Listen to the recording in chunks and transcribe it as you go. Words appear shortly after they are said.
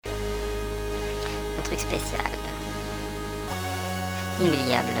truc spécial.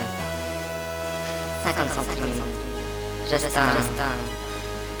 Inoubliable. 50 centimes. Justin.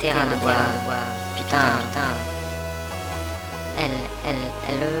 Terrain de Bois. Putain.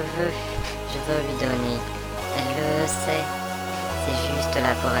 Elle le veut. Je veux lui donner. Elle le sait. C'est juste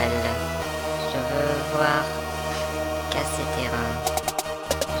là pour elle. Je veux voir casser terrain.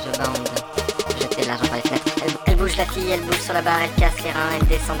 Je bande. Jeter de l'argent par les fenêtres. Elle bouge la fille, elle bouge sur la barre, elle casse les reins, elle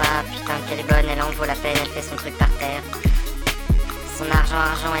descend bas. Putain qu'elle est bonne, elle en vaut la peine, elle fait son truc par terre. Son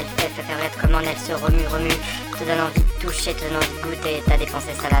argent, elle fait être commande, elle se remue. Te donne envie de toucher, te donne envie de goûter. T'as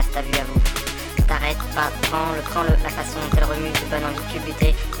dépensé sa lasse, t'as vu à vous. T'arrêtes pas, prends-le, la façon dont elle remue te donne envie de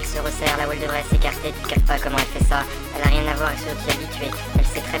culbuter. Elle se resserre là où elle devrait s'écarter, tu captes pas comment elle fait ça. Elle a rien à voir avec ce dont tu es habitué. Elle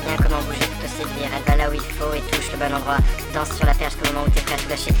sait très bien comment bouger pour te séduire. Elle va là où il faut et touche le bon endroit. Danse sur la perche au moment où t'es prêt à tout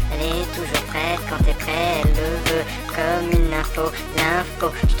lâcher. Elle est toujours prête quand t'es prêt, elle le veut comme une info.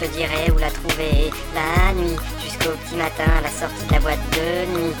 L'info, je te dirai où la trouver la nuit jusqu'au petit matin à la sortie de la boîte de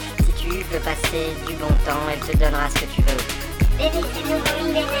nuit. Si tu veux passer du bon temps, elle te donnera ce que tu veux. Baby, c'est le nouveau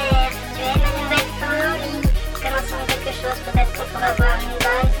millénaire, tu es ma nouvelle folie. Commençons quelque chose, peut-être qu'on pourra voir une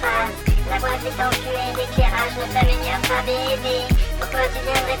bonne phase. La boîte est enfumée, l'éclairage ne t'améliore pas, bébé. Pourquoi tu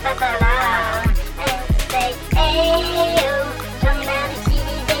viendrais pas par là? Say, hey oh, j'en ai marre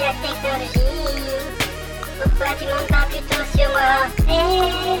d'utiliser la technologie. Pourquoi tu montes pas plutôt sur moi?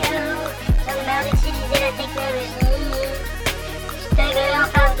 Hey oh, j'en ai marre d'utiliser la technologie. Je te veux en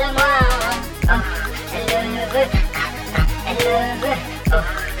face de moi. Oh, elle le veut. Elle le veut, oh,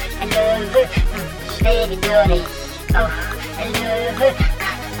 elle le veut, je vais lui donner. Oh, elle le veut,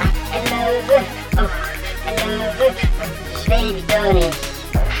 elle le veut, oh, elle le veut, je vais lui donner.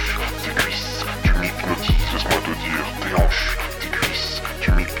 Tes cuisses, tu m'hypnotises, laisse-moi te dire, tes hanches, tes cuisses,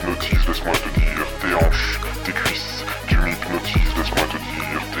 tu m'hypnotises, laisse-moi te dire, tes hanches, tes cuisses, tu m'hypnotises, laisse-moi te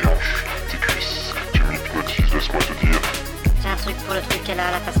dire, tes hanches, tes cuisses, tu m'hypnotises, laisse-moi te dire. J'ai un truc pour le truc qu'elle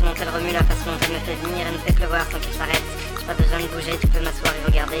a, la façon dont elle remue, la façon dont elle me fait venir, elle me fait pleuvoir sans qu'elle s'arrête. J'ai pas besoin de bouger, tu peux m'asseoir et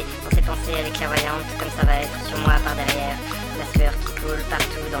regarder. Dans ses pensées, elle est clairvoyante, comme ça va être sur moi par derrière. La sueur qui coule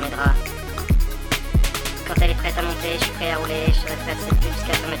partout dans mes draps. Quand elle est prête à monter, je suis prêt à rouler. Je serai prête cette pub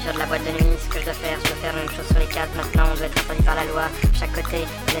jusqu'à la fermeture de la boîte de nuit. Ce que je dois faire la même chose sur les quatre. Maintenant, on doit être interdit par la loi. Chaque côté,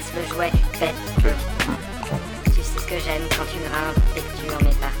 laisse le jouet, faites. Tu sais ce que j'aime quand tu grimpes et que tu en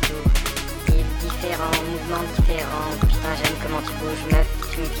mets partout. Style différent, mouvement différent. Putain, j'aime comment tu bouges, meuf.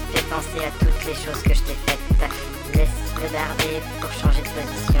 Tu me fais penser à toutes les choses que je t'ai faites. Laisse-le darder pour changer de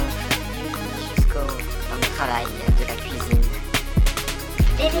position. Du lit jusqu'au temps de travail, de la cuisine.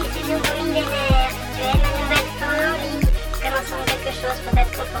 Baby, c'est le nouveau millénaire, tu es ma nouvelle folie. Commençons quelque chose,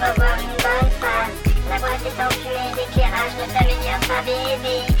 peut-être qu'on pourra voir une bonne phase. La boîte est enfumée, l'éclairage ne t'améliore pas,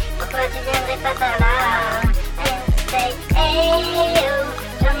 bébé. Pourquoi tu viendrais pas par là? Say, hey oh,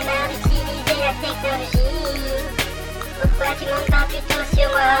 j'en ai marre d'utiliser la technologie. Pourquoi tu montes pas plutôt sur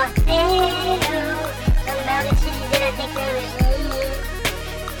moi? Hey oh, j'en ai marre d'utiliser la technologie.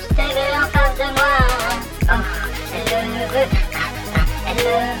 Je te veux en face de moi. Oh, elle le veut. Elle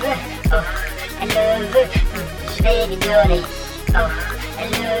le veut, oh, elle le veut, je vais lui donner. Oh,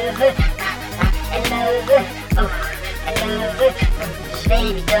 elle le veut, elle le veut, oh, elle le veut, je vais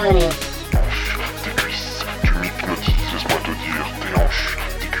lui donner. Tes cuisses, tu m'hypnotises, laisse-moi te dire, tes hanches,